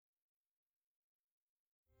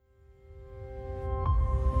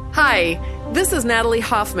Hi, this is Natalie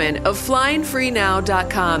Hoffman of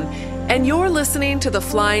FlyingFreeNow.com, and you're listening to the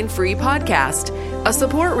Flying Free Podcast, a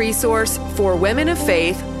support resource for women of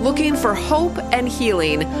faith looking for hope and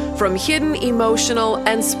healing from hidden emotional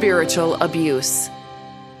and spiritual abuse.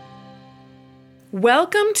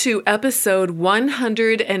 Welcome to episode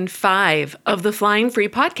 105 of the Flying Free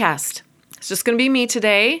Podcast. It's just going to be me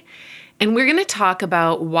today, and we're going to talk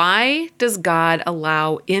about why does God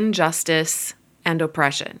allow injustice and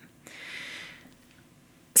oppression.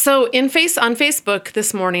 So on Facebook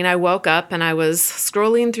this morning, I woke up and I was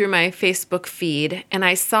scrolling through my Facebook feed, and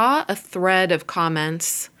I saw a thread of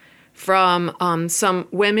comments from some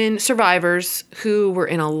women survivors who were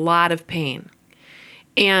in a lot of pain.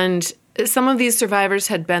 And some of these survivors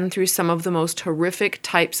had been through some of the most horrific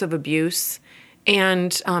types of abuse.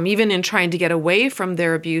 And even in trying to get away from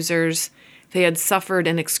their abusers, they had suffered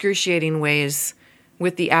in excruciating ways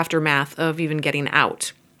with the aftermath of even getting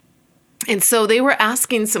out. And so they were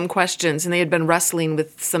asking some questions, and they had been wrestling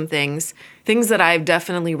with some things that I've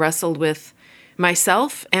definitely wrestled with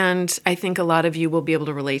myself, and I think a lot of you will be able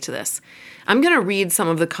to relate to this. I'm going to read some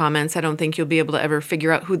of the comments. I don't think you'll be able to ever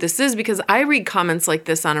figure out who this is because I read comments like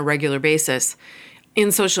this on a regular basis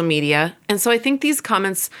in social media. And so I think these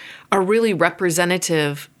comments are really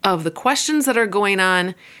representative of the questions that are going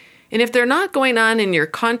on. And if they're not going on in your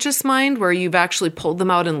conscious mind where you've actually pulled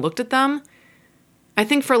them out and looked at them, I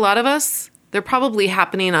think for a lot of us, they're probably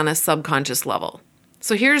happening on a subconscious level.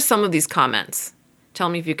 So here's some of these comments. Tell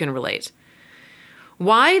me if you can relate.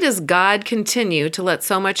 Why does God continue to let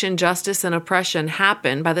so much injustice and oppression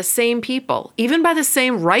happen by the same people, even by the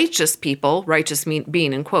same righteous people, righteous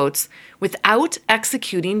being in quotes, without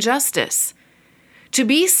executing justice? To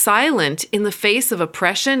be silent in the face of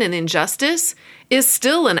oppression and injustice is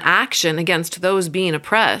still an action against those being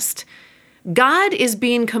oppressed. God is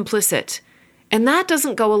being complicit, and that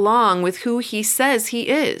doesn't go along with who he says he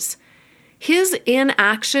is. His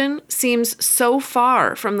inaction seems so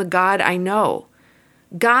far from the God I know.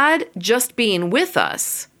 God just being with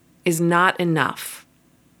us is not enough.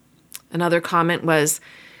 Another comment was,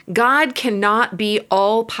 God cannot be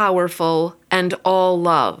all-powerful and all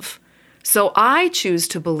love. So I choose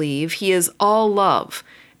to believe he is all love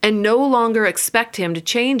and no longer expect him to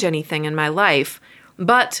change anything in my life,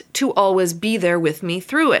 but to always be there with me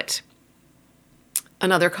through it.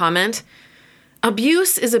 Another comment,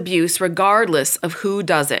 abuse is abuse regardless of who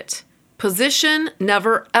does it. Position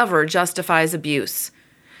never ever justifies abuse.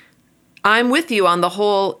 I'm with you on the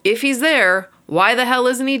whole, if he's there, why the hell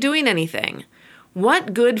isn't he doing anything?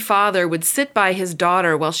 What good father would sit by his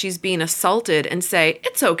daughter while she's being assaulted and say,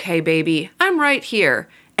 it's okay, baby, I'm right here,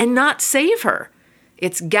 and not save her?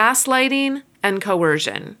 It's gaslighting and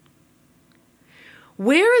coercion.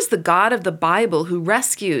 Where is the God of the Bible who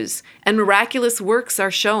rescues and miraculous works are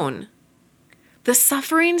shown? The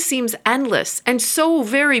suffering seems endless and so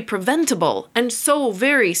very preventable and so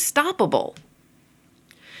very stoppable.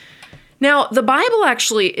 Now, the Bible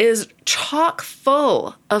actually is chock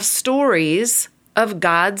full of stories of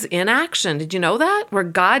God's inaction. Did you know that? Where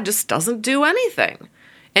God just doesn't do anything.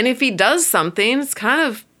 And if he does something, it's kind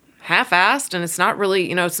of half-assed and it's not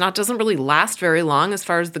really, doesn't really last very long as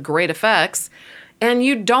far as the great effects. And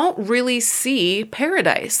you don't really see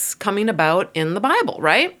paradise coming about in the Bible,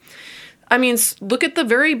 right? I mean, look at the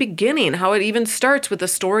very beginning, how it even starts with the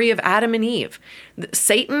story of Adam and Eve.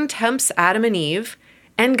 Satan tempts Adam and Eve,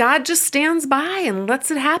 and God just stands by and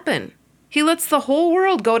lets it happen. He lets the whole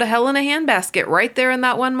world go to hell in a handbasket right there in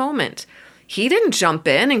that one moment. He didn't jump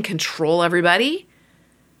in and control everybody.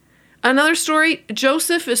 Another story,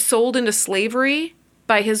 Joseph is sold into slavery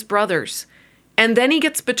by his brothers. And then he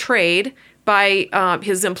gets betrayed by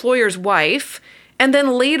his employer's wife. And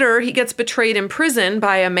then later he gets betrayed in prison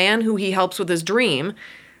by a man who he helps with his dream.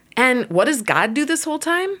 And what does God do this whole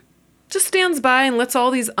time? Just stands by and lets all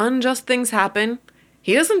these unjust things happen.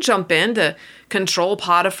 He doesn't jump in to control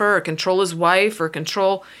Potiphar or control his wife or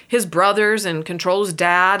control his brothers and control his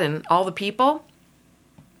dad and all the people.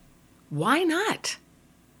 Why not?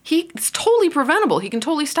 It's totally preventable. He can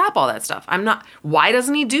totally stop all that stuff. Why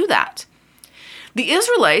doesn't he do that? The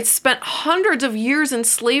Israelites spent hundreds of years in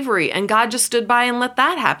slavery, and God just stood by and let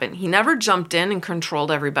that happen. He never jumped in and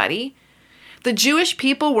controlled everybody. The Jewish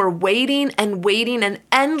people were waiting and waiting and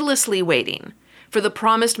endlessly waiting for the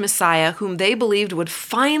promised Messiah whom they believed would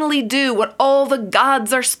finally do what all the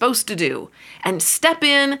gods are supposed to do and step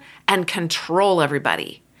in and control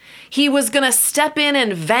everybody. He was going to step in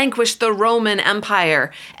and vanquish the Roman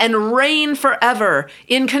Empire and reign forever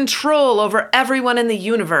in control over everyone in the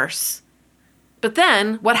universe. But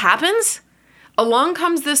then, what happens? Along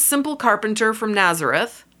comes this simple carpenter from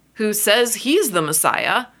Nazareth who says he's the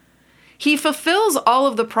Messiah, He fulfills all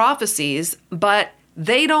of the prophecies, but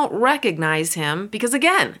they don't recognize him because,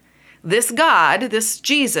 again, this God, this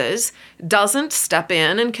Jesus, doesn't step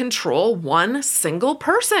in and control one single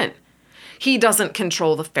person. He doesn't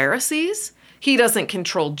control the Pharisees. He doesn't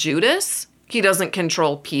control Judas. He doesn't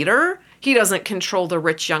control Peter. He doesn't control the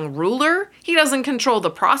rich young ruler. He doesn't control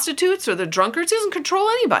the prostitutes or the drunkards. He doesn't control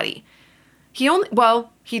anybody.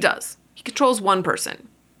 He does. He controls one person.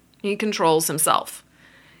 He controls himself.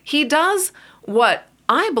 He does what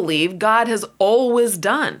I believe God has always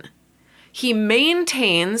done. He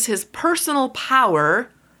maintains his personal power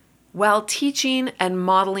while teaching and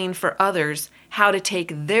modeling for others how to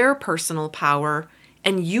take their personal power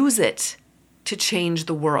and use it to change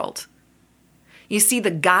the world. You see, the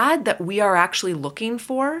God that we are actually looking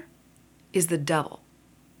for is the devil.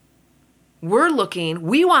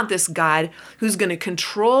 We want this God who's going to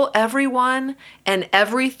control everyone and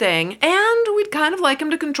everything, and we'd kind of like him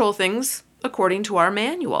to control things according to our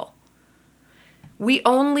manual. We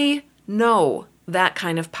only know that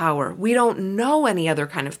kind of power. We don't know any other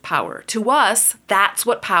kind of power. To us, that's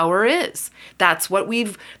what power is. That's what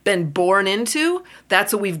we've been born into.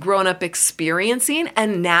 That's what we've grown up experiencing.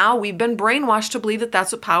 And now we've been brainwashed to believe that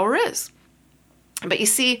that's what power is. But you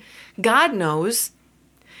see, God knows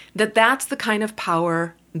that that's the kind of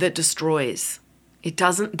power that destroys.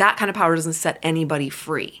 That kind of power doesn't set anybody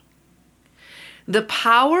free. The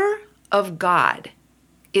power of God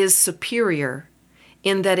is superior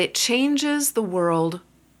in that it changes the world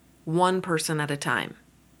one person at a time.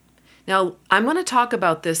 Now, I'm going to talk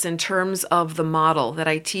about this in terms of the model that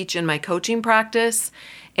I teach in my coaching practice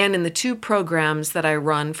and in the 2 programs that I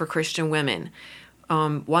run for Christian women.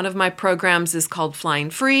 One of my programs is called Flying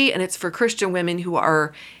Free, and it's for Christian women who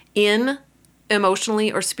are in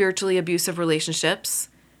emotionally or spiritually abusive relationships,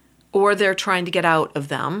 or they're trying to get out of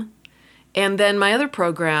them. And then my other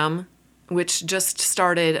program, which just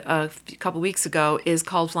started a couple weeks ago, is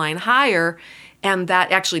called Flying Higher. And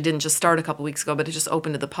that actually didn't just start a couple weeks ago, but it just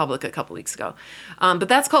opened to the public a couple weeks ago. But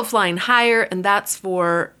that's called Flying Higher, and that's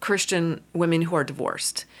for Christian women who are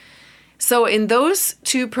divorced. So in those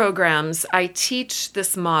 2 programs, I teach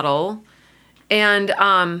this model. And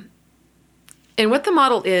what the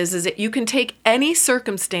model is that you can take any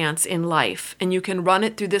circumstance in life and you can run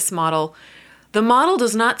it through this model. The model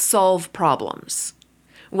does not solve problems.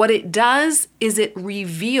 What it does is it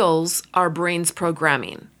reveals our brain's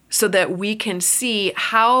programming so that we can see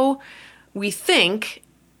how we think,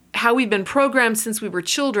 how we've been programmed since we were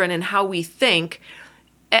children, and how we think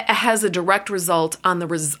has a direct result on the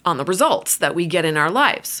results that we get in our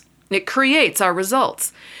lives. It creates our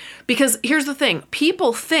results. Because here's the thing,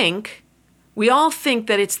 we all think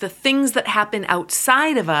that it's the things that happen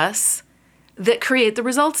outside of us that create the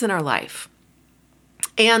results in our life.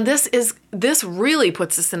 And this really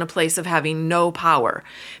puts us in a place of having no power.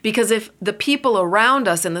 Because if the people around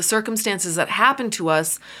us and the circumstances that happen to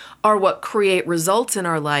us are what create results in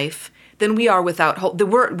our life, then we are without hope.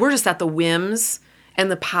 We're just at the whims and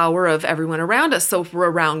the power of everyone around us. So if we're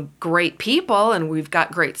around great people and we've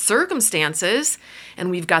got great circumstances and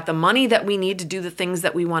we've got the money that we need to do the things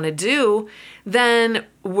that we want to do, then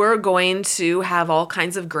we're going to have all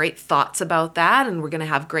kinds of great thoughts about that, and we're going to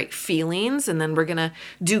have great feelings, and then we're going to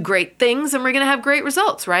do great things, and we're going to have great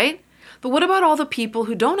results, right? But what about all the people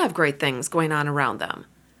who don't have great things going on around them?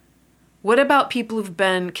 What about people who've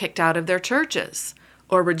been kicked out of their churches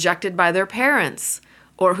or rejected by their parents,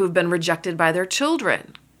 or who've been rejected by their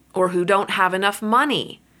children, or who don't have enough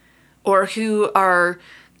money, or who are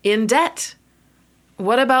in debt?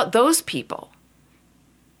 What about those people?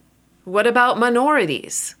 What about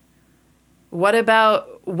minorities? What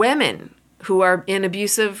about women who are in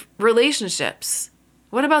abusive relationships?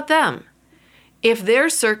 What about them? If their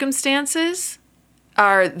circumstances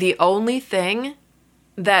are the only thing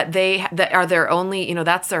that are their only,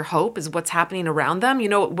 that's their hope, is what's happening around them,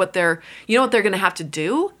 what they're going to have to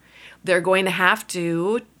do? They're going to have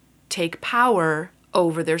to take power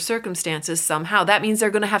over their circumstances somehow. That means they're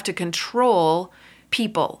going to have to control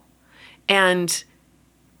people. And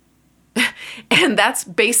that's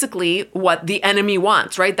basically what the enemy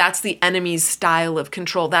wants, right? That's the enemy's style of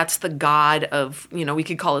control. That's the God of, we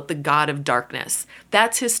could call it the God of darkness.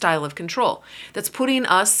 That's his style of control. That's putting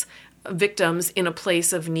us victims in a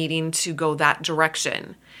place of needing to go that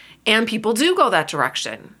direction. And people do go that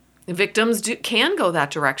direction. Victims can go that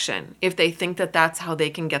direction if they think that that's how they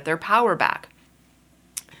can get their power back.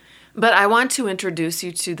 But I want to introduce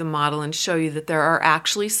you to the model and show you that there are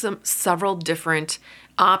actually several different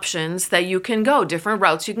options that you can go, different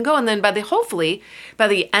routes you can go. And then hopefully by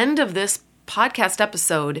the end of this podcast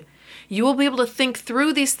episode, you will be able to think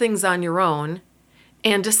through these things on your own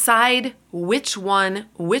and decide which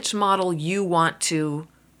model you want to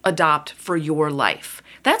adopt for your life.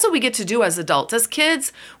 That's what we get to do as adults. As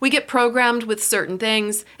kids, we get programmed with certain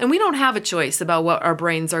things, and we don't have a choice about what our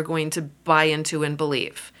brains are going to buy into and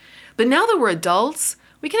believe. But now that we're adults,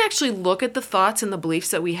 we can actually look at the thoughts and the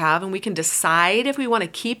beliefs that we have, and we can decide if we want to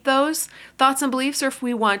keep those thoughts and beliefs or if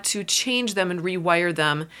we want to change them and rewire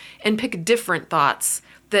them and pick different thoughts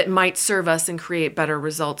that might serve us and create better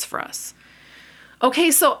results for us.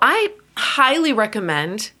 Okay, so I highly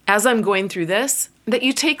recommend, as I'm going through this, that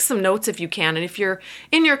you take some notes if you can. And if you're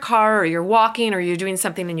in your car or you're walking or you're doing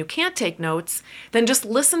something and you can't take notes, then just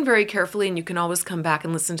listen very carefully, and you can always come back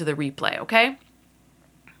and listen to the replay, okay?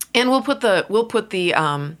 And we'll put the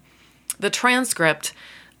transcript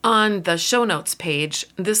on the show notes page.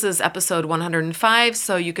 This is episode 105,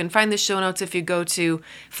 so you can find the show notes if you go to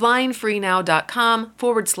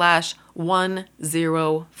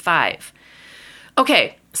flyingfreenow.com/105.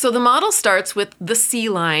 Okay, so the model starts with the C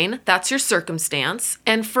line. That's your circumstance.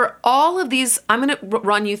 And for all of these, I'm going to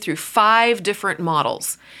run you through 5 different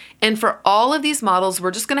models. And for all of these models,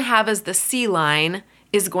 we're just going to have as the C line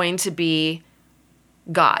is going to be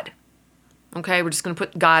God. Okay, we're just going to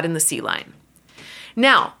put God in the C line.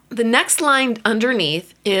 Now, the next line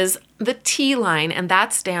underneath is the T line, and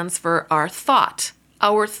that stands for our thought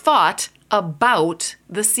about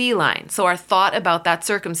the C line. So our thought about that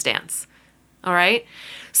circumstance. All right.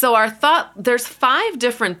 So there's 5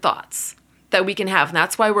 different thoughts that we can have. And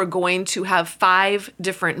that's why we're going to have 5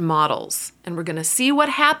 different models. And we're going to see what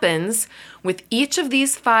happens with each of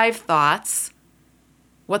these 5 thoughts,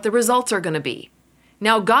 what the results are going to be.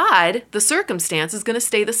 Now, God, the circumstance, is going to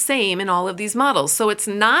stay the same in all of these models. So it's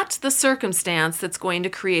not the circumstance that's going to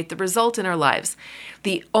create the result in our lives.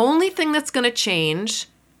 The only thing that's going to change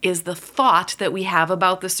is the thought that we have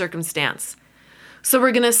about the circumstance. So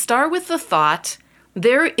we're going to start with the thought,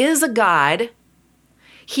 there is a God,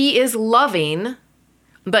 He is loving,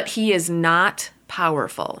 but He is not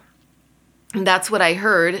powerful. And that's what I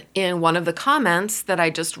heard in one of the comments that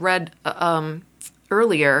I just read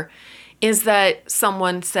earlier, is that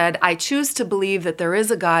someone said, I choose to believe that there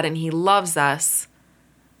is a God and He loves us,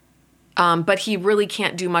 but He really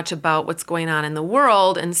can't do much about what's going on in the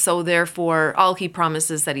world, and so therefore all He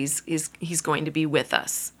promises that He's going to be with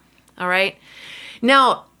us. All right?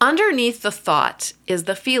 Now, underneath the thought is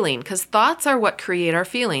the feeling, because thoughts are what create our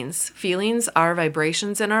feelings. Feelings are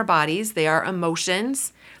vibrations in our bodies. They are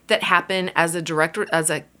emotions that happen there's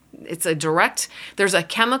a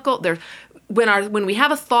chemical, when we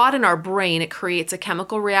have a thought in our brain, it creates a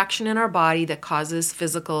chemical reaction in our body that causes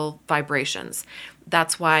physical vibrations.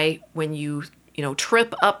 That's why when you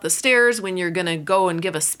trip up the stairs, when you're going to go and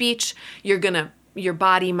give a speech, your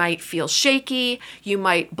body might feel shaky, you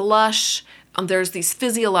might blush. There's these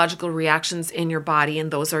physiological reactions in your body,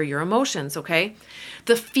 and those are your emotions, okay?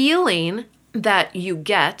 The feeling that you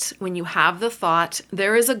get when you have the thought,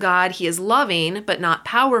 there is a God, He is loving, but not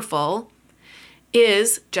powerful,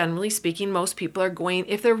 is, generally speaking, most people are going,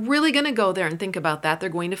 if they're really going to go there and think about that, they're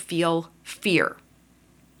going to feel fear.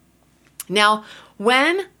 Now,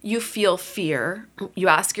 when you feel fear, you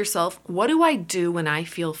ask yourself, what do I do when I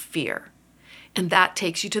feel fear? And that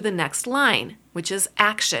takes you to the next line, which is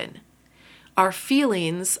action. Our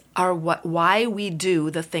feelings are why we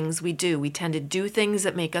do the things we do. We tend to do things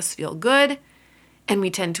that make us feel good, and we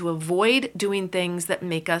tend to avoid doing things that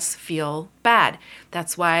make us feel bad.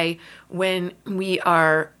 That's why when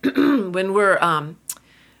we're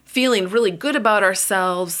feeling really good about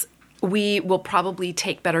ourselves, we will probably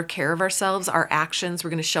take better care of ourselves. Our actions, we're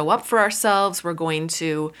going to show up for ourselves. We're going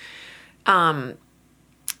to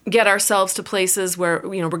get ourselves to places where,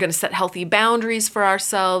 we're going to set healthy boundaries for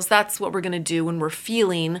ourselves. That's what we're going to do when we're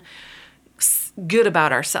feeling good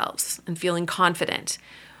about ourselves and feeling confident.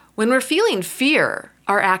 When we're feeling fear,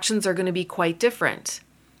 our actions are going to be quite different.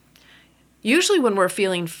 Usually when we're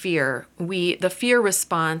feeling fear, the fear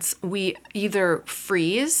response, we either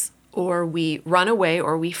freeze or we run away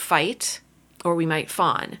or we fight or we might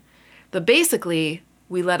fawn. But basically,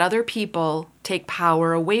 we let other people take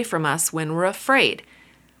power away from us when we're afraid.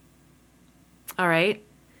 All right?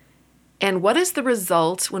 And what is the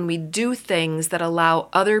result when we do things that allow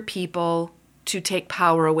other people to take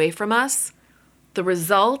power away from us? The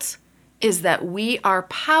result is that we are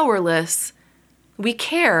powerless. We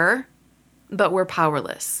care, but we're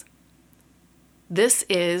powerless. The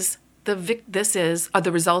result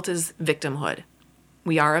is victimhood.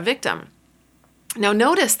 We are a victim. Now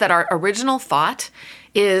notice that our original thought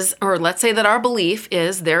is, or let's say that our belief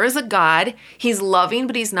is, there is a God, He's loving,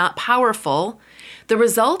 but He's not powerful. The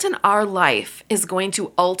result in our life is going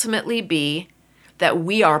to ultimately be that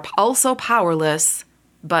we are also powerless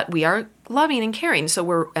but we are loving and caring. So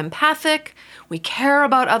we're empathic. We care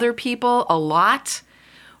about other people a lot.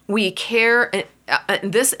 We care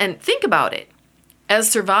and think about it.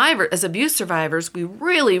 As abuse survivors, we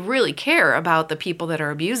really, really care about the people that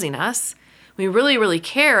are abusing us. We really, really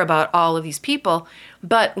care about all of these people,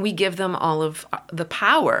 but we give them all of the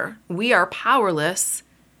power. We are powerless.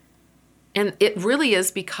 And it really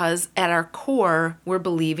is because at our core, we're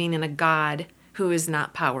believing in a God who is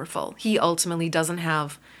not powerful. He ultimately doesn't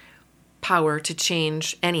have power to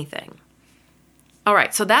change anything. All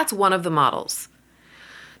right, so that's one of the models.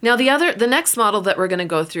 Now, the next model that we're going to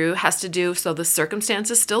go through has to do, so the circumstance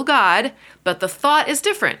is still God, but the thought is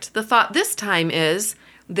different. The thought this time is,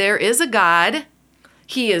 there is a God,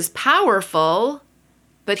 he is powerful,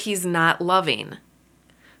 but he's not loving.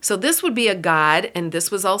 So this would be a God, and this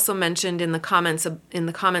was also mentioned in the comments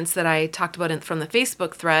that I talked about from the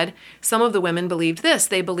Facebook thread. Some of the women believed this.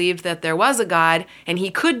 They believed that there was a God, and he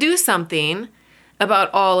could do something about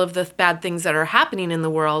all of the bad things that are happening in the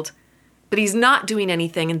world, but he's not doing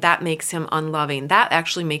anything, and that makes him unloving. That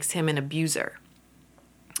actually makes him an abuser.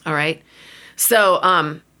 All right?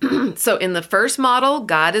 So, so in the first model,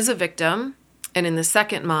 God is a victim, and in the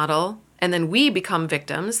second model, and then we become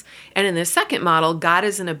victims, and in the second model, God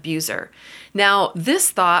is an abuser. Now,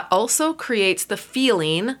 this thought also creates the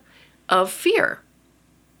feeling of fear.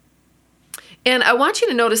 And I want you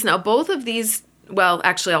to notice now both of these, well,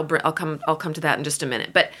 actually, I'll come to that in just a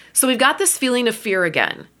minute. But so we've got this feeling of fear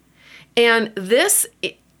again. And this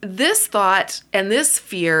thought and this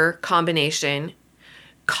fear combination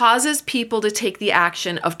causes people to take the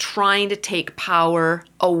action of trying to take power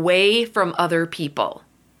away from other people.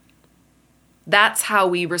 That's how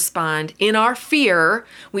we respond. In our fear,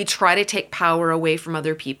 we try to take power away from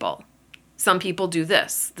other people. Some people do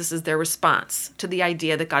this. This is their response to the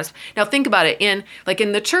idea that God is. Now think about it. In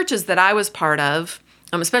the churches that I was part of,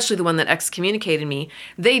 especially the one that excommunicated me,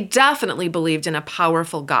 they definitely believed in a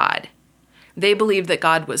powerful God. They believed that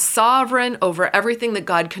God was sovereign over everything, that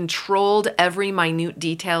God controlled every minute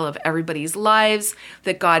detail of everybody's lives,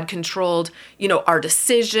 that God controlled, our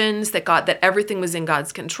decisions, that everything was in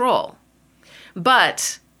God's control.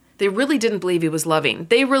 But they really didn't believe he was loving.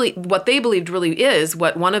 What they believed really is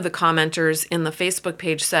what one of the commenters in the Facebook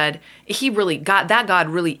page said, that God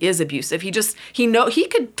really is abusive. He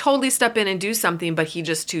could totally step in and do something, but he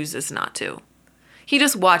just chooses not to. He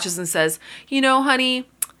just watches and says, honey,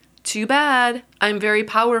 too bad. I'm very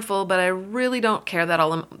powerful, but I really don't care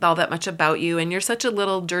all that much about you. And you're such a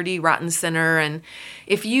little dirty, rotten sinner. And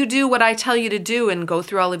if you do what I tell you to do and go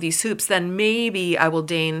through all of these hoops, then maybe I will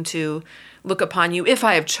deign to look upon you if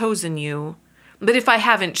I have chosen you. But if I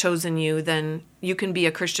haven't chosen you, then you can be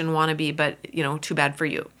a Christian wannabe, but, too bad for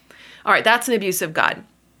you. All right, that's an abusive God.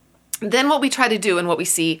 Then what we try to do and what we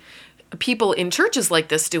see people in churches like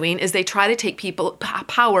this doing is they try to take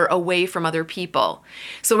power away from other people.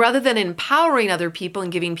 So rather than empowering other people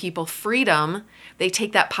and giving people freedom, they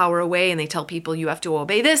take that power away and they tell people you have to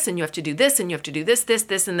obey this and you have to do this and you have to do this,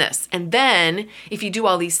 and this. And then if you do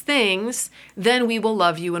all these things, then we will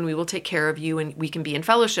love you and we will take care of you and we can be in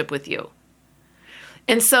fellowship with you.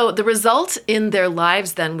 And so the result in their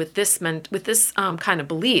lives then with this kind of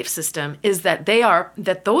belief system is that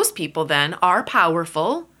those people then are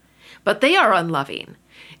powerful, but they are unloving.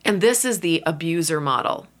 And this is the abuser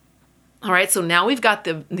model. All right, so now we've got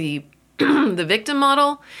the the victim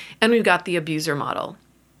model and we've got the abuser model.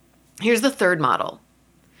 Here's the third model.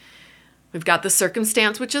 We've got the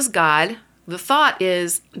circumstance, which is God. The thought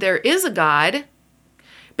is there is a God,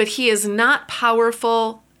 but he is not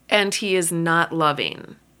powerful and he is not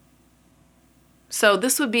loving. So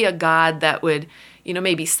this would be a God that would,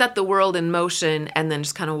 maybe set the world in motion and then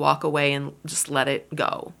just kind of walk away and just let it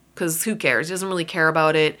go. Because who cares? He doesn't really care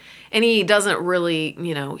about it. And he doesn't really,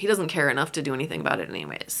 he doesn't care enough to do anything about it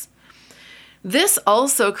anyways. This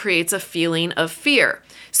also creates a feeling of fear.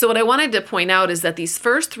 So what I wanted to point out is that these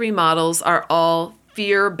first three models are all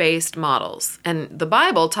fear-based models. And the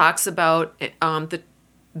Bible talks about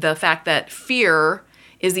the fact that fear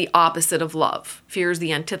is the opposite of love. Fear is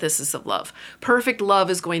the antithesis of love. Perfect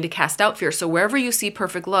love is going to cast out fear. So wherever you see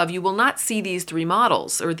perfect love, you will not see these three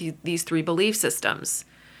models or these three belief systems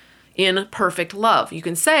in perfect love. You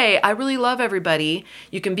can say, I really love everybody.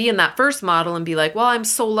 You can be in that first model and be like, well, I'm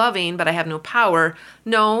so loving, but I have no power.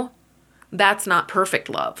 No, that's not perfect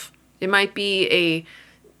love. It might be a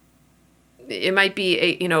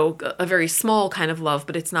very small kind of love,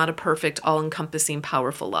 but it's not a perfect, all-encompassing,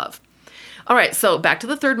 powerful love. All right, so back to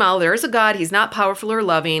the third model. There is a God. He's not powerful or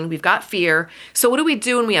loving. We've got fear. So what do we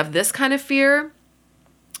do when we have this kind of fear?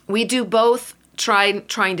 We do both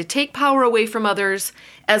trying to take power away from others,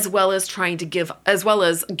 as well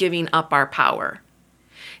as giving up our power.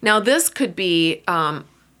 Now, this could be,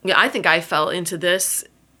 I think I fell into this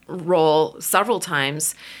role several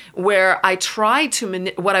times where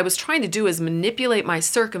what I was trying to do is manipulate my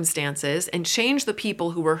circumstances and change the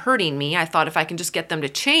people who were hurting me. I thought if I can just get them to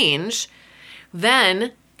change,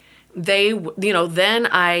 then we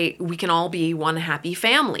can all be one happy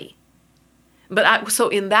family. So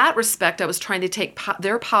in that respect, I was trying to take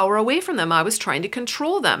their power away from them. I was trying to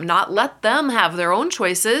control them, not let them have their own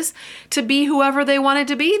choices to be whoever they wanted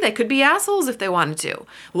to be. They could be assholes if they wanted to.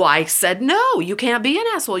 Well, I said, no, you can't be an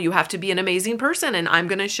asshole. You have to be an amazing person, and I'm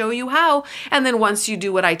going to show you how. And then once you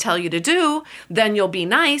do what I tell you to do, then you'll be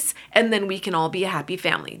nice, and then we can all be a happy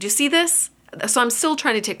family. Do you see this? So I'm still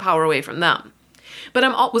trying to take power away from them. But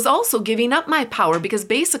I was also giving up my power because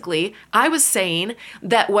basically I was saying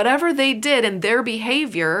that whatever they did and their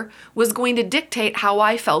behavior was going to dictate how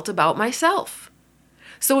I felt about myself.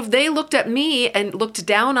 So if they looked at me and looked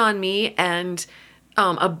down on me and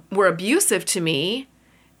were abusive to me,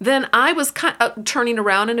 then I was turning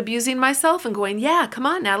around and abusing myself and going, yeah, come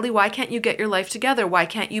on, Natalie, why can't you get your life together? Why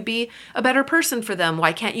can't you be a better person for them?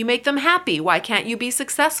 Why can't you make them happy? Why can't you be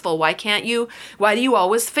successful? Why do you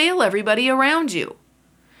always fail everybody around you?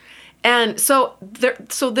 And so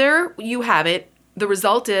there you have it. The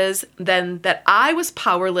result is then that I was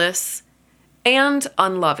powerless and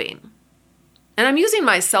unloving. And I'm using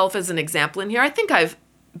myself as an example in here. I think I've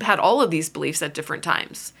had all of these beliefs at different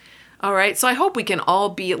times. All right. So I hope we can all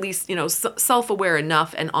be at least, self-aware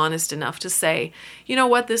enough and honest enough to say, you know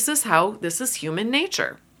what, this is human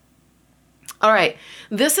nature. All right.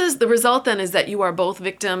 The result then is that you are both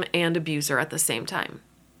victim and abuser at the same time.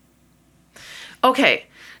 Okay.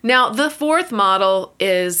 Now, the fourth model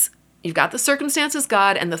is you've got the circumstances,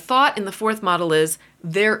 God, and the thought in the fourth model is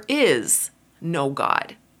there is no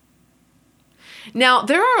God. Now,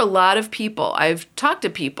 there are a lot of people, I've talked to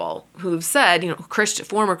people who've said,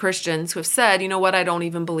 former Christians who have said, you know what, I don't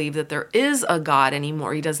even believe that there is a God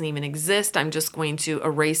anymore. He doesn't even exist. I'm just going to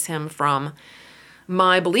erase him from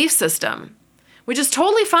my belief system, which is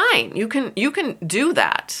totally fine. You can do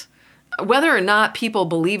that. Whether or not people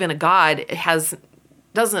believe in a God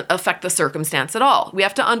doesn't affect the circumstance at all. We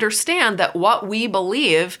have to understand that what we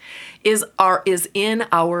believe is in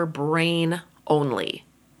our brain only.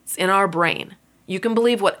 It's in our brain. You can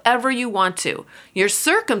believe whatever you want to. Your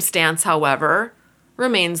circumstance, however,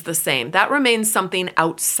 remains the same. That remains something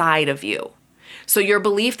outside of you. So your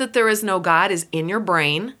belief that there is no God is in your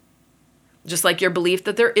brain, just like your belief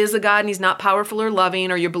that there is a God and he's not powerful or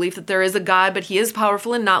loving, or your belief that there is a God but he is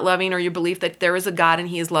powerful and not loving, or your belief that there is a God and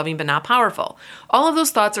he is loving but not powerful. All of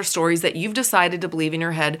those thoughts are stories that you've decided to believe in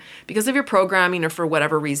your head because of your programming or for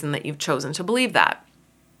whatever reason that you've chosen to believe that.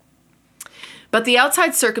 But the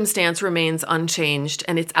outside circumstance remains unchanged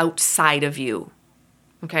and it's outside of you.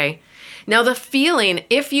 Okay? Now the feeling,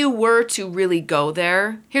 if you were to really go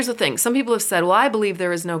there, here's the thing. Some people have said, well, I believe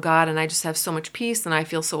there is no God and I just have so much peace and I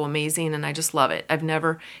feel so amazing and I just love it. I've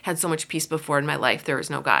never had so much peace before in my life. There is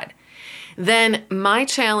no God. Then my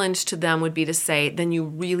challenge to them would be to say, then you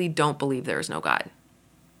really don't believe there is no God.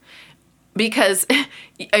 Because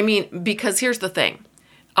here's the thing.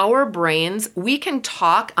 Our brains, we can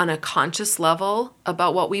talk on a conscious level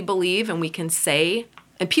about what we believe and we can say,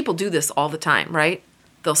 and people do this all the time, right?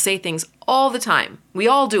 They'll say things all the time. We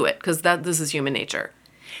all do it because this is human nature,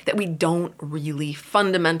 that we don't really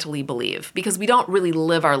fundamentally believe because we don't really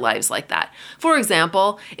live our lives like that. For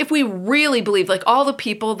example, if we really believe, like all the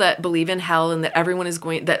people that believe in hell and that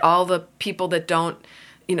that all the people that don't,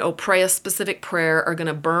 pray a specific prayer are going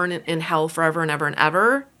to burn in hell forever and ever and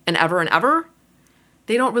ever and ever and ever,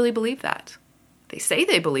 they don't really believe that. They say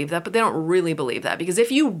they believe that, but they don't really believe that. Because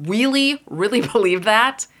if you really, really believe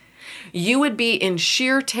that, you would be in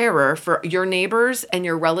sheer terror for your neighbors and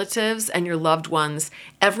your relatives and your loved ones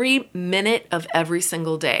every minute of every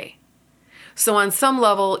single day. So on some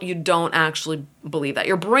level, you don't actually believe that.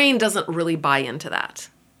 Your brain doesn't really buy into that.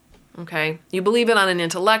 Okay? You believe it on an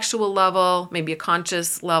intellectual level, maybe a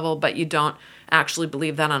conscious level, but you don't actually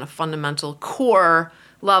believe that on a fundamental core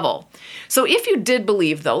level. So if you did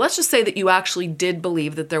believe, though, let's just say that you actually did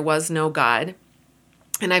believe that there was no God,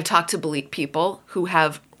 and I've talked to people who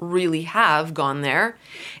have gone there,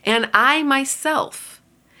 and I myself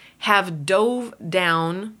have dove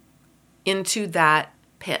down into that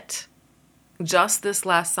pit just this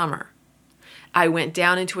last summer. I went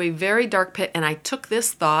down into a very dark pit and I took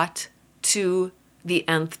this thought to the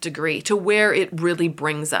nth degree, to where it really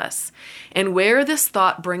brings us. And where this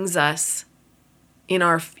thought brings us in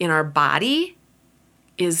our body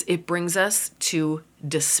is it brings us to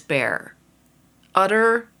despair.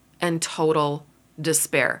 utter and total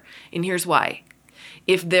despair. And here's why.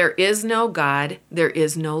 If there is no God, there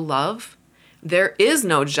is no love. There is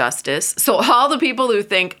no justice. So all the people who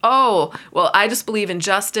think, oh, well, I just believe in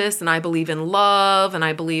justice and I believe in love and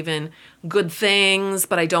I believe in good things,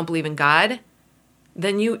 but I don't believe in God,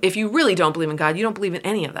 then if you really don't believe in God, you don't believe in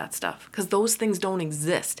any of that stuff because those things don't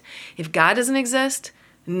exist. If God doesn't exist,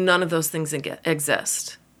 none of those things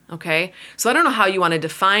exist. Okay? So I don't know how you want to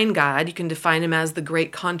define God. You can define him as the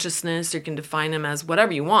great consciousness, or you can define him as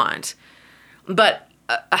whatever you want. But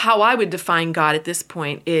how I would define God at this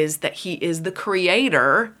point is that he is the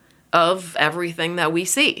creator of everything that we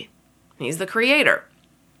see. He's the creator.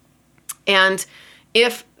 And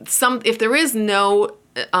if there is no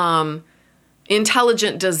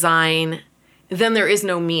intelligent design, then there is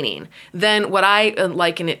no meaning. Then what I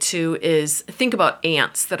liken it to is, think about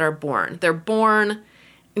ants that are born. They're born,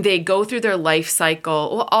 they go through their life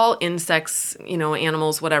cycle. Well, all insects,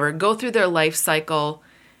 animals, whatever, go through their life cycle,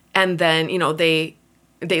 and then,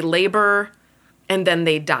 they labor and then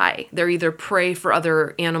they die. They're either prey for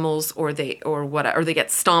other animals or they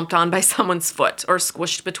get stomped on by someone's foot or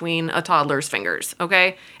squished between a toddler's fingers,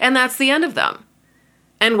 okay? And that's the end of them.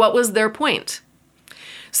 And what was their point?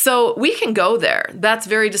 So we can go there. That's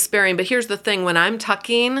very despairing. But here's the thing. When I'm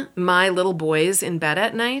tucking my little boys in bed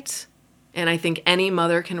at night, and I think any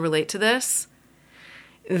mother can relate to this,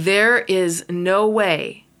 there is no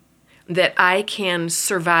way that I can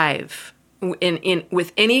survive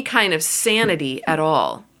with any kind of sanity at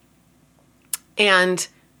all and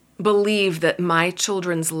believe that my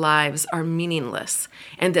children's lives are meaningless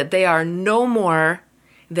and that they are no more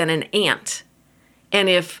than an ant. And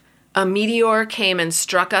if a meteor came and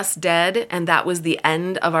struck us dead and that was the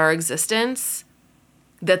end of our existence,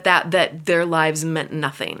 that their lives meant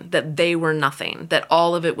nothing, that they were nothing, that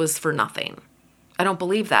all of it was for nothing. I don't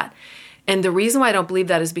believe that. And the reason why I don't believe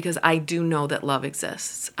that is because I do know that love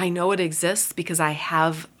exists. I know it exists because I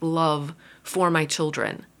have love for my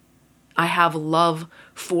children. I have love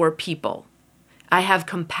for people. I have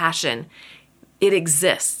compassion. It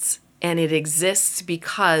exists. And it exists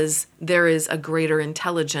because there is a greater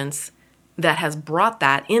intelligence that has brought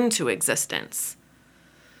that into existence.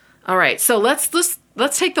 All right, so let's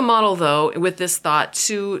take the model, though, with this thought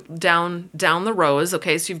to down the rows.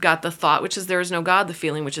 Okay, so you've got the thought, which is there is no God, the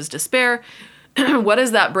feeling, which is despair. What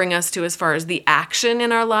does that bring us to as far as the action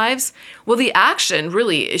in our lives? Well, the action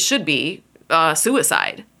really, it should be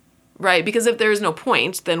suicide, right? Because if there is no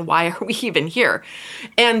point, then why are we even here?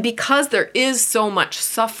 And because there is so much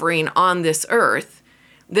suffering on this earth,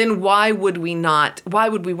 then why would we want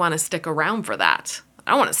to stick around for that?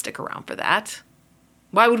 I don't want to stick around for that.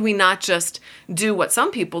 Why would we not just do what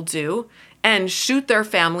some people do and shoot their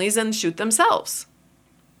families and shoot themselves?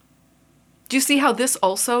 Do you see how this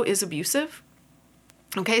also is abusive?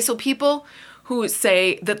 Okay, so people who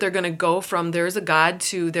say that they're going to go from there is a God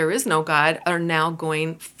to there is no God are now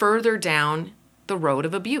going further down the road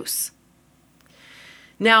of abuse.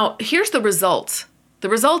 Now, here's the result. The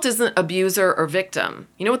result isn't abuser or victim.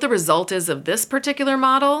 You know what the result is of this particular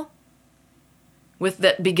model?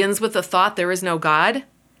 That begins with the thought, there is no God.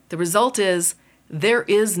 The result is, there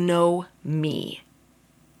is no me.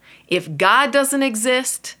 If God doesn't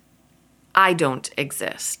exist, I don't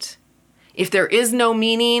exist. If there is no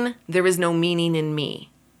meaning, there is no meaning in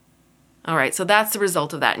me. All right, so that's the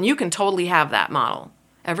result of that. And you can totally have that model.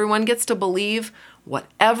 Everyone gets to believe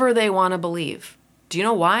whatever they want to believe. Do you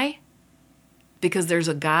know why? Because there's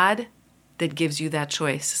a God that gives you that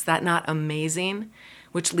choice. Is that not amazing?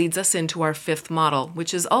 Which leads us into our fifth model,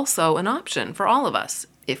 which is also an option for all of us,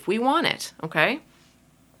 if we want it, okay?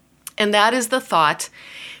 And that is the thought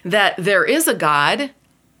that there is a God,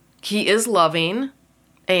 he is loving,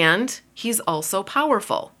 and he's also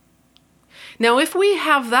powerful. Now, if we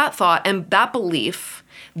have that thought and that belief,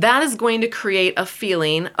 that is going to create a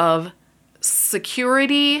feeling of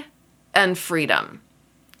security and freedom.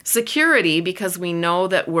 Security because we know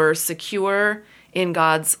that we're secure in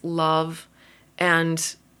God's love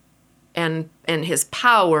and his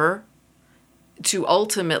power to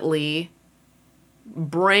ultimately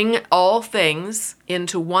bring all things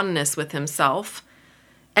into oneness with himself,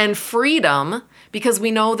 and freedom because we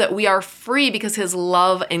know that we are free because his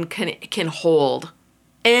love and can hold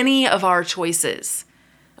any of our choices.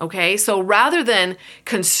 Okay, so rather than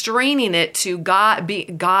constraining it to God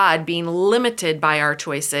being limited by our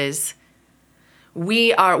choices,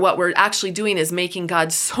 what we're actually doing is making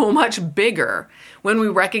God so much bigger when we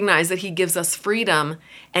recognize that he gives us freedom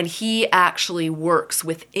and he actually works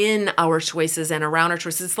within our choices and around our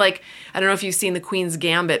choices. It's like, I don't know if you've seen the Queen's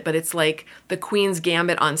Gambit, but it's like the Queen's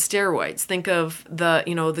Gambit on steroids. Think of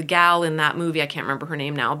the gal in that movie. I can't remember her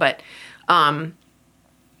name now, but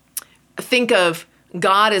think of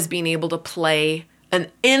God as being able to play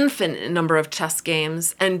an infinite number of chess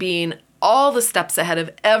games and being all the steps ahead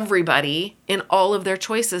of everybody in all of their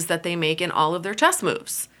choices that they make in all of their chess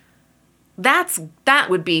moves. That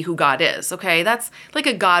would be who God is, okay? That's like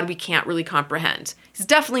a God we can't really comprehend. He's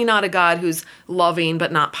definitely not a God who's loving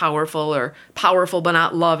but not powerful, or powerful but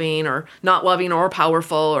not loving or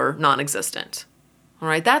powerful or non-existent. All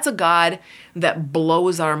right? That's a God that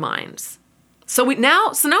blows our minds. So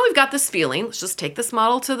now we've got this feeling. Let's just take this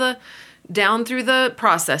model down through the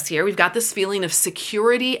process here. We've got this feeling of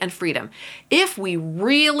security and freedom. If we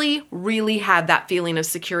really, really had that feeling of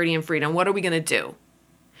security and freedom, what are we going to do?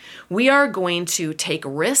 We are going to take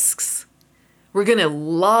risks. We're going to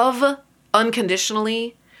love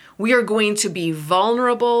unconditionally. We are going to be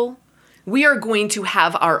vulnerable. We are going to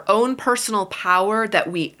have our own personal power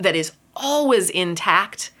that is always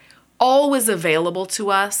intact, always available to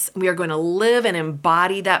us. We are going to live and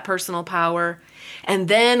embody that personal power. And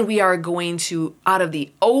then we are going to, out of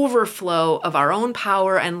the overflow of our own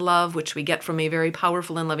power and love, which we get from a very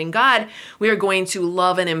powerful and loving God, we are going to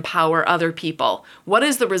love and empower other people. What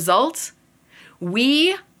is the result?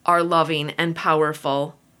 We are loving and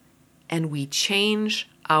powerful, and we change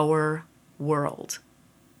our world.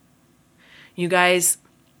 You guys,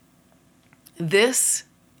 this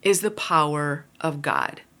is the power of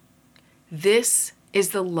God. This is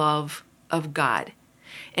the love of God.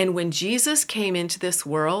 And when Jesus came into this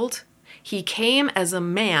world, he came as a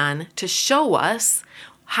man to show us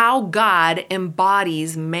how God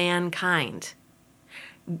embodies mankind.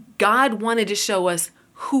 God wanted to show us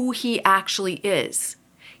who he actually is.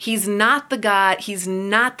 He's not the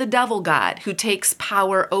devil God who takes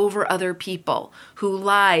power over other people, who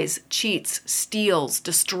lies, cheats, steals,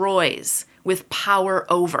 destroys with power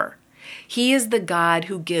over. He is the God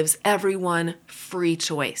who gives everyone free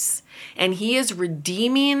choice. And he is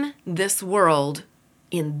redeeming this world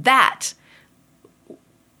in that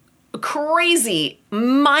crazy,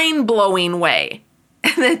 mind-blowing way.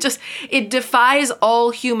 And it defies all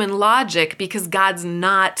human logic, because God's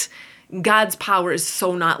power is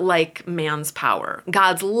so not like man's power.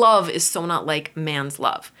 God's love is so not like man's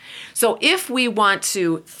love. So if we want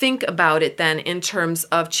to think about it then in terms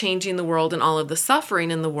of changing the world and all of the suffering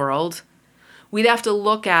in the world, we'd have to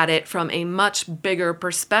look at it from a much bigger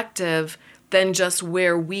perspective than just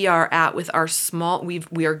where we are at with our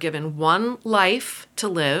we are given one life to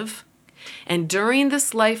live. And during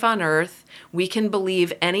this life on earth, we can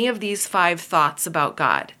believe any of these 5 thoughts about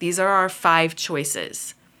God. These are our 5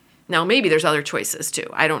 choices. Now, maybe there's other choices too.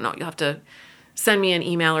 I don't know. You'll have to send me an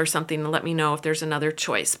email or something and let me know if there's another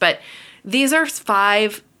choice. But these are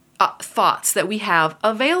 5 thoughts that we have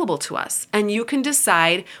available to us. And you can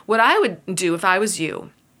decide. What I would do if I was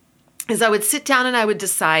you is I would sit down and I would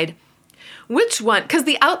decide which one, because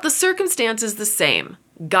the circumstance is the same.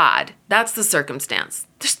 God, that's the circumstance.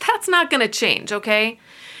 That's not going to change, okay?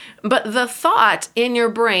 But the thought in your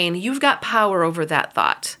brain, you've got power over that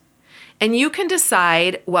thought. And you can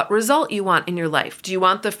decide what result you want in your life. Do you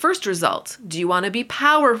want the first result? Do you want to be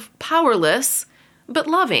powerless but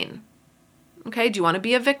loving? Okay, do you want to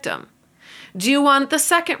be a victim? Do you want the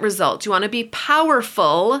second result? Do you want to be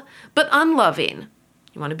powerful but unloving?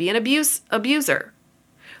 You want to be an abuser?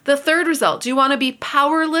 The third result, do you want to be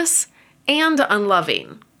powerless and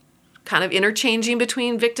unloving? Kind of interchanging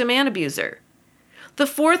between victim and abuser. The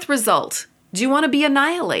fourth result, do you want to be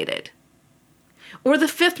annihilated? Or the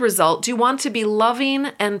fifth result, do you want to be loving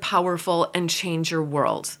and powerful and change your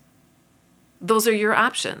world? Those are your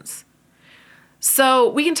options. So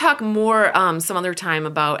we can talk more some other time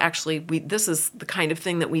about, this is the kind of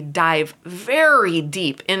thing that we dive very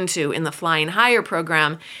deep into in the Flying Higher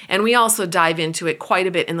program, and we also dive into it quite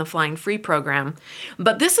a bit in the Flying Free program.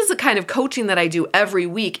 But this is the kind of coaching that I do every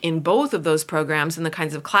week in both of those programs and the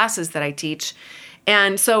kinds of classes that I teach.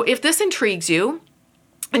 And so if this intrigues you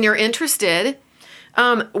and you're interested,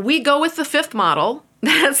 we go with the 5th model.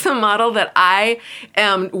 That's the model that I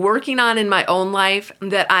am working on in my own life,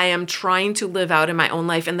 that I am trying to live out in my own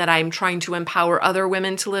life, and that I'm trying to empower other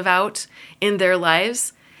women to live out in their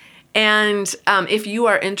lives. And if you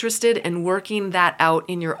are interested in working that out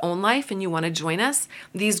in your own life and you want to join us,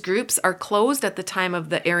 these groups are closed at the time of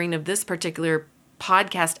the airing of this particular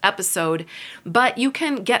podcast episode, but you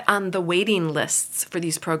can get on the waiting lists for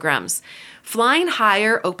these programs. Flying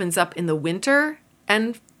Higher opens up in the winter,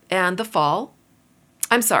 and the fall.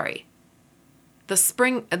 I'm sorry. The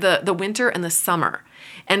spring, the winter and the summer.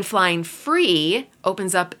 And flying free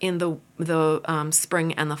opens up in the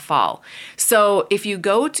spring and the fall. So if you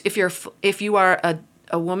are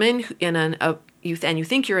a woman and you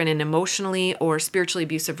think you're in an emotionally or spiritually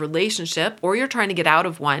abusive relationship, or you're trying to get out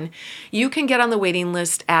of one, you can get on the waiting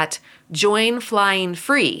list at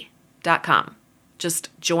joinflyingfree.com.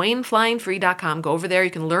 Just joinflyingfree.com. Go over there.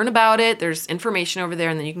 You can learn about it. There's information over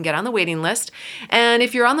there, and then you can get on the waiting list. And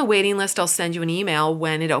if you're on the waiting list, I'll send you an email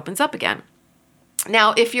when it opens up again.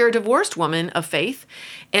 Now, if you're a divorced woman of faith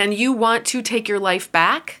and you want to take your life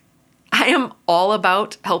back, I am all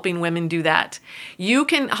about helping women do that. You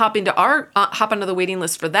can hop onto the waiting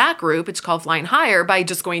list for that group. It's called Flying Higher by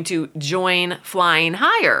just going to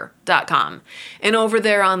joinflyinghigher.com. And over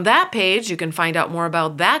there on that page, you can find out more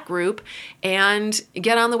about that group and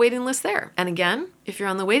get on the waiting list there. And again, if you're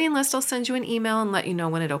on the waiting list, I'll send you an email and let you know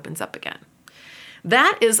when it opens up again.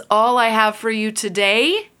 That is all I have for you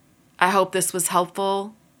today. I hope this was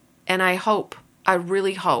helpful. And I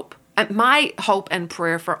really hope, my hope and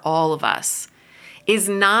prayer for all of us is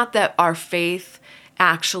not that our faith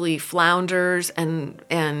actually flounders and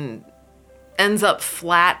ends up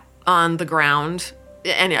flat on the ground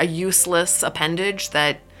and a useless appendage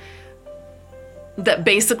that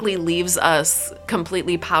basically leaves us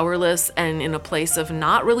completely powerless and in a place of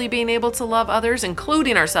not really being able to love others,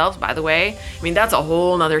 including ourselves, by the way. I mean, that's a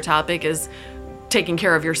whole nother topic, is taking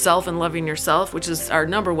care of yourself and loving yourself, which is our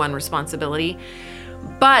number one responsibility.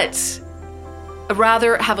 But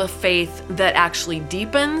rather have a faith that actually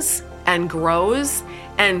deepens and grows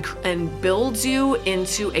and builds you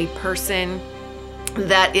into a person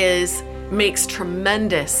that makes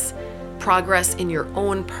tremendous progress in your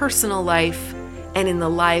own personal life and in the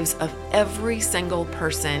lives of every single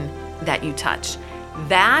person that you touch.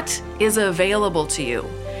 That is available to you.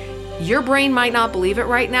 Your brain might not believe it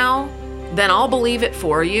right now, then I'll believe it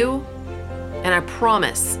for you. And I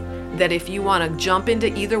promise that if you want to jump into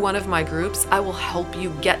either one of my groups, I will help you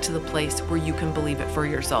get to the place where you can believe it for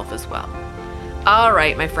yourself as well. All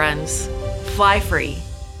right, my friends, fly free.